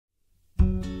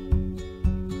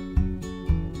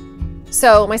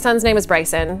So my son's name is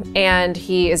Bryson, and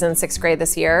he is in 6th grade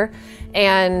this year,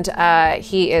 and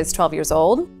he is 12 years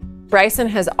old. Bryson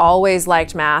has always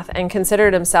liked math and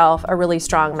considered himself a really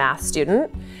strong math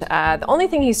student. The only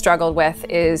thing he struggled with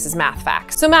is his math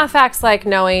facts. So math facts like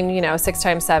knowing, 6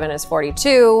 times 7 is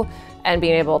 42 and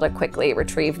being able to quickly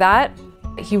retrieve that.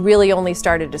 He really only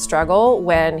started to struggle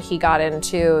when he got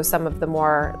into some of the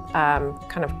more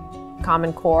kind of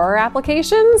Common Core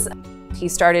applications. He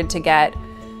started to get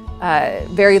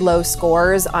very low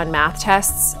scores on math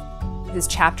tests. His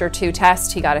Chapter 2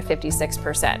 test, he got a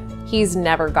 56%. He's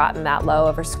never gotten that low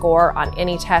of a score on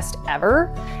any test ever.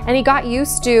 And he got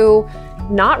used to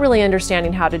not really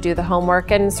understanding how to do the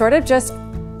homework and sort of just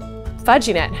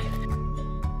fudging it.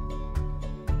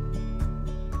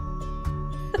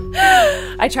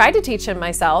 I tried to teach him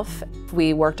myself.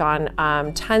 We worked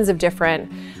on tons of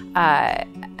different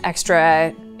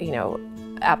extra,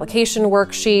 application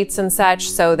worksheets and such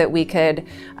so that we could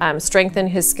strengthen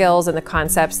his skills and the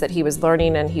concepts that he was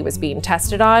learning and he was being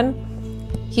tested on.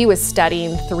 He was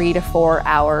studying 3 to 4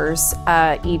 hours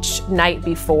each night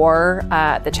before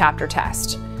the chapter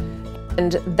test.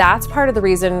 And that's part of the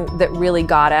reason that really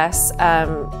got us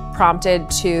prompted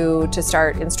to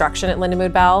start instruction at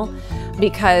Lindamood-Bell,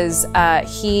 because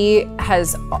he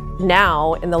has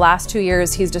now, in the last 2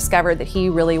 years, he's discovered that he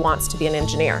really wants to be an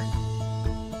engineer.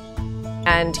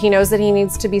 And he knows that he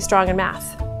needs to be strong in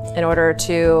math in order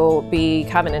to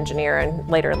become an engineer and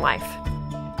later in life.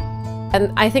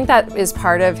 And I think that is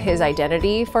part of his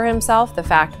identity for himself, the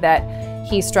fact that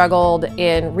he struggled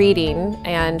in reading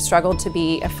and struggled to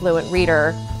be a fluent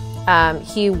reader.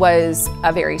 He was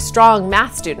a very strong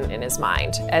math student in his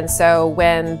mind. And so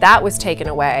when that was taken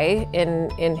away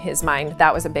in his mind,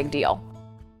 that was a big deal.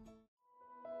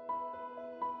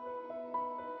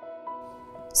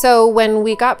 So when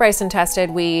we got Bryson tested,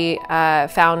 we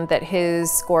found that his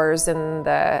scores in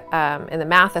the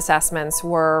math assessments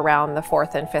were around the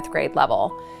 4th and 5th grade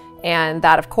level. And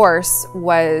that, of course,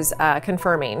 was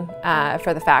confirming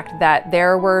for the fact that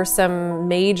there were some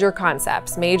major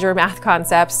math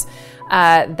concepts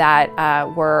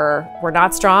that were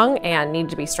not strong and needed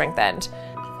to be strengthened.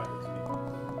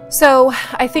 So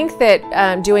I think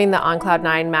that doing the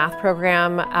OnCloud9 Math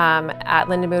Program at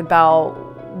Lindamood-Bell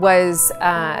was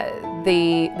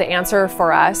the answer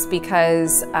for us,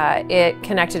 because it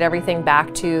connected everything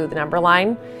back to the number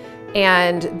line.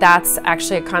 And that's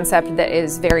actually a concept that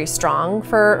is very strong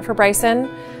for Bryson.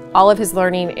 All of his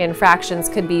learning in fractions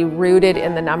could be rooted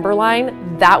in the number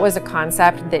line. That was a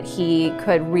concept that he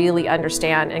could really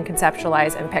understand and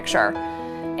conceptualize and picture.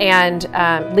 And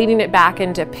leading it back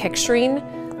into picturing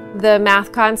the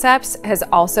math concepts has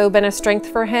also been a strength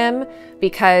for him,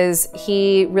 because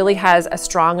he really has a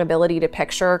strong ability to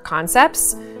picture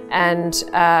concepts, and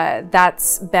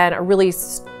that's been a really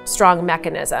strong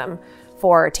mechanism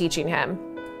for teaching him.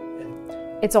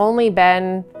 It's only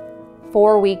been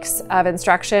 4 weeks of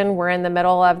instruction. We're in the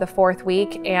middle of the 4th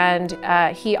week, and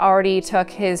he already took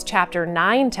his Chapter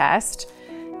 9 test,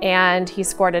 and he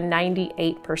scored a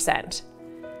 98%.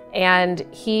 And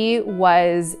he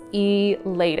was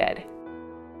elated.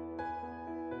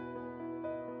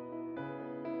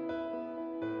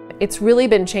 It's really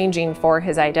been changing for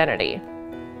his identity.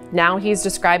 Now he's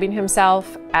describing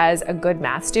himself as a good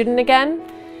math student again.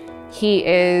 He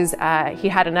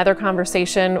had another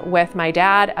conversation with my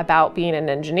dad about being an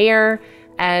engineer,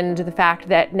 and the fact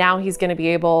that now he's going to be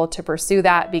able to pursue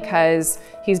that because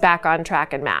he's back on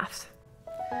track in math.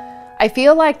 I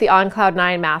feel like the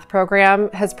OnCloud9 Math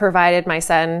Program has provided my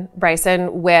son,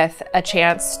 Bryson, with a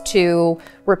chance to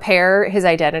repair his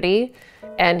identity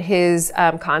and his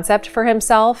concept for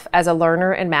himself as a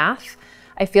learner in math.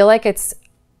 I feel like it's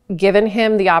given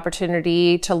him the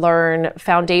opportunity to learn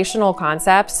foundational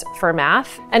concepts for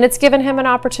math, and it's given him an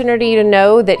opportunity to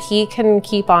know that he can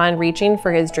keep on reaching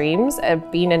for his dreams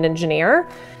of being an engineer.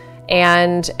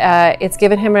 And it's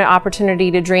given him an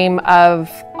opportunity to dream of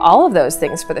all of those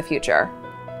things for the future.